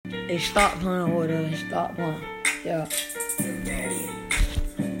Hey, stop playing with us. Stop playing. Yeah.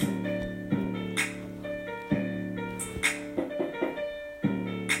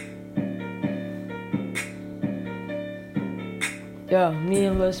 Yeah, me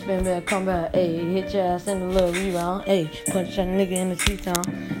and Lil Spin back, come back, ayy, hit your ass in the little rebound, ayy, punch that nigga in the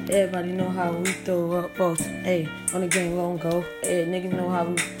T-town. Everybody know how we throw up folks, ayy, on the game gon' go, ayy, niggas know how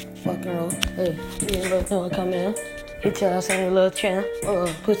we fucking roll, ayy, me and Lil Spin come in, hit your ass in the little chin,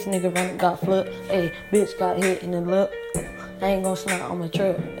 pussy nigga run, got flipped, ayy, bitch got hit in the lip, I ain't gon' snap on my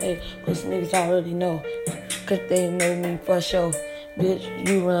trip, ayy, pussy niggas already know, cause they know me for sure, bitch,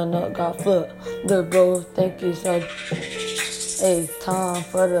 you run up, got flipped, the bro think it's a Ayy, time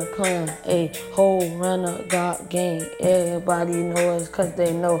for the plan. Ayy, whole runner got game. Everybody know us cause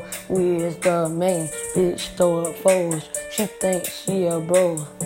they know we is the main. Bitch throw up foes. She thinks she a bro.